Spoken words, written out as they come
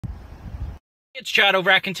It's Chad over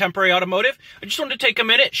at Contemporary Automotive. I just wanted to take a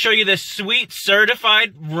minute, show you this sweet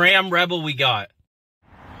certified Ram Rebel we got.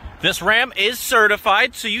 This Ram is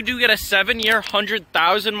certified, so you do get a 7-year,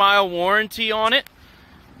 100,000-mile warranty on it.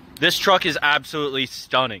 This truck is absolutely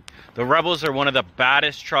stunning. The Rebels are one of the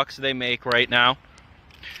baddest trucks they make right now.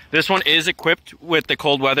 This one is equipped with the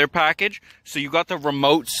cold weather package, so you got the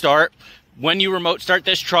remote start. When you remote start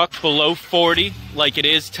this truck below 40, like it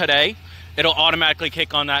is today, it'll automatically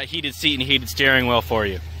kick on that heated seat and heated steering wheel for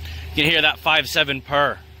you. You can hear that 5.7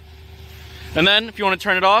 purr. And then if you want to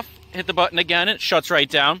turn it off, hit the button again, it shuts right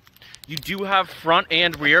down. You do have front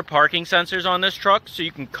and rear parking sensors on this truck, so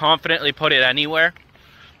you can confidently put it anywhere.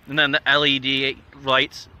 And then the LED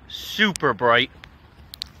lights, super bright.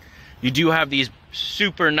 You do have these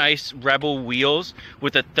super nice Rebel wheels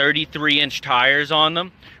with the 33-inch tires on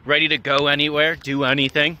them, ready to go anywhere, do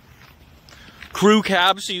anything. Crew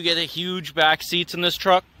cab, so you get a huge back seats in this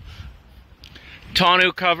truck.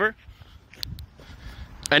 Tonneau cover.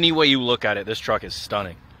 Any way you look at it, this truck is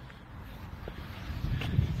stunning.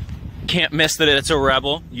 Can't miss that it's a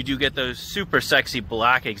Rebel. You do get those super sexy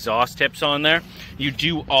black exhaust tips on there. You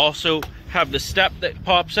do also have the step that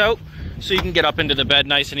pops out, so you can get up into the bed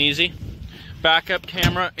nice and easy. Backup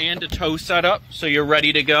camera and a tow setup, so you're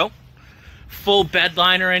ready to go. Full bed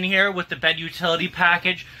liner in here with the bed utility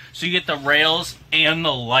package, so you get the rails and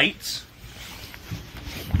the lights.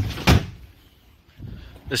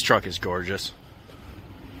 This truck is gorgeous.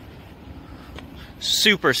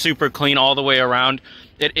 Super, super clean all the way around.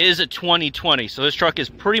 It is a 2020, so this truck is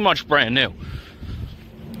pretty much brand new.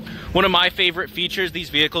 One of my favorite features these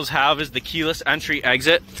vehicles have is the keyless entry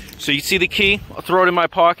exit. So you see the key, I'll throw it in my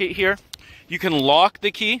pocket here. You can lock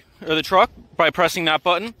the key, or the truck, by pressing that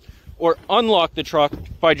button, or unlock the truck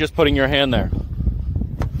by just putting your hand there.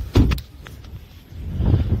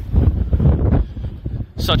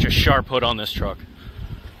 Such a sharp hood on this truck.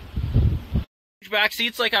 Back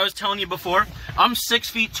seats, like I was telling you before, I'm 6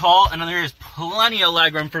 feet tall and there is plenty of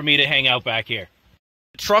legroom for me to hang out back here.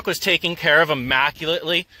 The truck was taken care of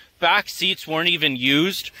immaculately. Back seats weren't even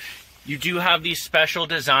used. You do have these special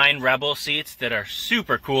design Rebel seats that are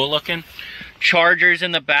super cool looking. Chargers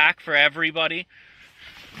in the back for everybody.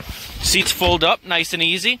 Seats fold up nice and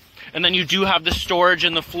easy. And then you do have the storage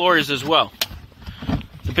in the floors as well.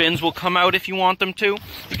 The bins will come out if you want them to.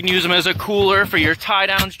 You can use them as a cooler for your tie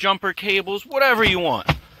downs, jumper cables, whatever you want.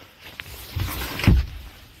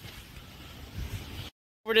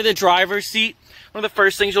 Over to the driver's seat. One of the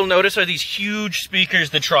first things you'll notice are these huge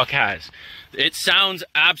speakers the truck has. It sounds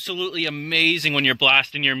absolutely amazing when you're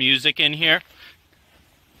blasting your music in here.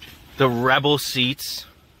 The Rebel seats.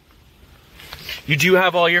 You do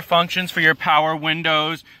have all your functions for your power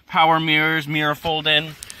windows, power mirrors, mirror fold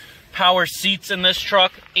in, power seats in this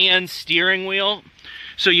truck, and steering wheel.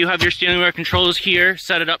 So you have your steering wheel controls here,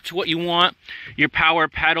 set it up to what you want, your power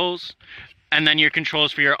pedals, and then your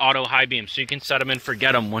controls for your auto high beam. So you can set them and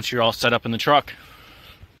forget them once you're all set up in the truck.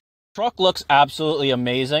 The truck looks absolutely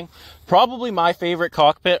amazing. Probably my favorite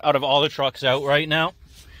cockpit out of all the trucks out right now.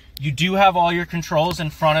 You do have all your controls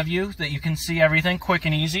in front of you that you can see everything quick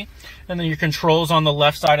and easy. And then your controls on the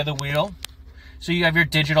left side of the wheel. So you have your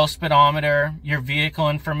digital speedometer, your vehicle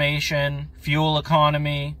information, fuel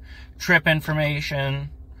economy, trip information,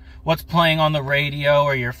 what's playing on the radio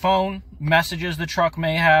or your phone, messages the truck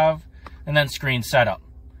may have, and then screen setup.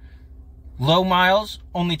 Low miles,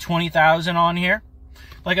 only 20,000 on here.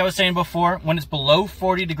 Like I was saying before, when it's below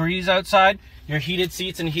 40 degrees outside, your heated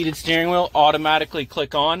seats and heated steering wheel automatically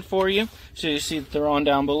click on for you. So you see that they're on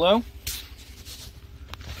down below.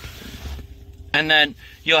 And then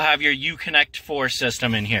you'll have your Uconnect 4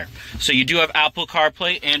 system in here. So you do have Apple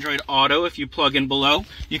CarPlay, Android Auto if you plug in below.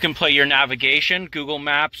 You can play your navigation, Google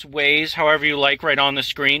Maps, Waze, however you like right on the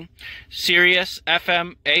screen. Sirius,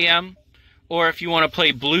 FM, AM, or if you want to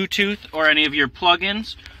play Bluetooth or any of your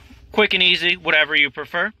plugins, quick and easy, whatever you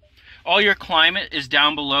prefer. All your climate is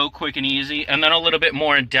down below, quick and easy, and then a little bit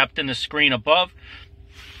more in depth in the screen above.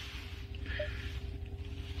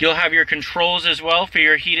 You'll have your controls as well for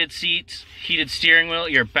your heated seats, heated steering wheel,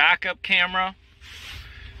 your backup camera.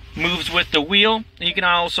 Moves with the wheel. And you can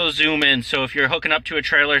also zoom in, so if you're hooking up to a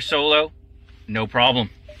trailer solo, no problem.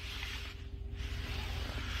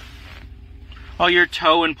 All your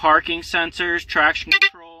tow and parking sensors, traction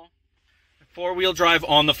control. Four-wheel drive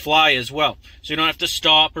on the fly as well. So you don't have to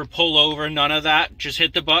stop or pull over, none of that. Just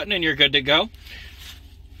hit the button and you're good to go.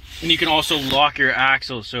 And you can also lock your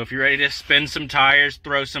axles. So if you're ready to spin some tires,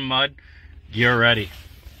 throw some mud, you're ready.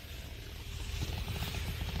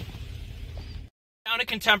 Down at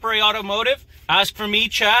Contemporary Automotive, ask for me,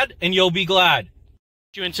 Chad, and you'll be glad.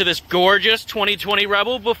 You into this gorgeous 2020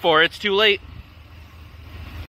 Rebel before it's too late.